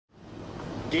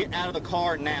Get out of the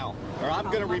car now, or I'm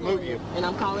going to remove you. And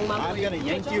I'm calling my I'm going to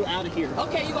yank you out of here.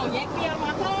 Okay, you going to yank me out of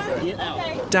my car? Get out.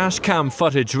 Okay. Dashcam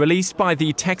footage released by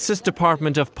the Texas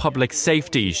Department of Public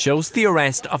Safety shows the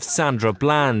arrest of Sandra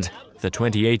Bland, the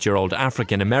 28-year-old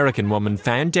African-American woman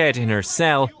found dead in her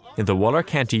cell in the Waller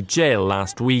County Jail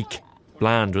last week.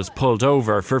 Bland was pulled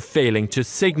over for failing to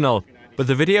signal, but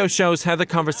the video shows how the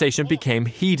conversation became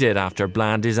heated after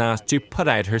Bland is asked to put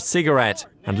out her cigarette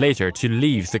and later to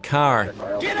leave the car.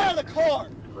 Get out of the car!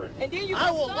 And then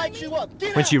I will light you up.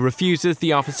 Get When out. she refuses,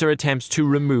 the officer attempts to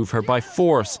remove her by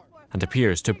force and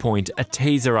appears to point a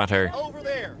taser at her. Over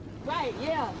there. Right,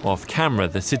 yeah. Off camera,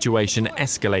 the situation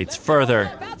escalates further.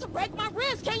 You're about to break my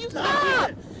wrist. Can you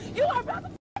stop? You are about to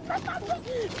break my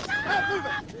wrist.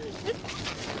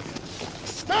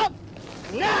 Stop! Stop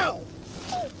now!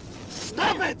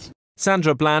 Stop it!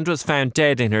 Sandra Bland was found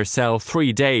dead in her cell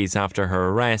 3 days after her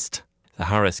arrest. The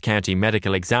Harris County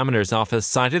Medical Examiner's Office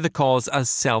cited the cause as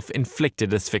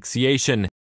self-inflicted asphyxiation.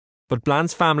 But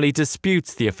Bland's family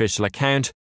disputes the official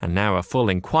account, and now a full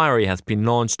inquiry has been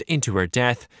launched into her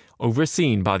death,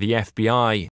 overseen by the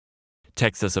FBI.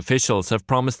 Texas officials have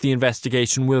promised the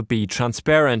investigation will be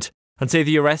transparent and say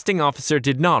the arresting officer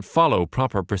did not follow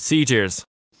proper procedures.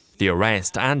 The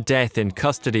arrest and death in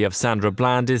custody of Sandra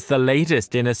Bland is the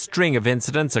latest in a string of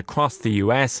incidents across the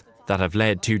US that have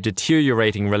led to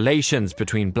deteriorating relations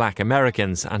between Black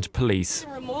Americans and police.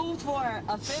 Removed for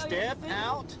a failure. Step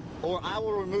out or I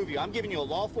will remove you. I'm giving you a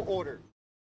lawful order.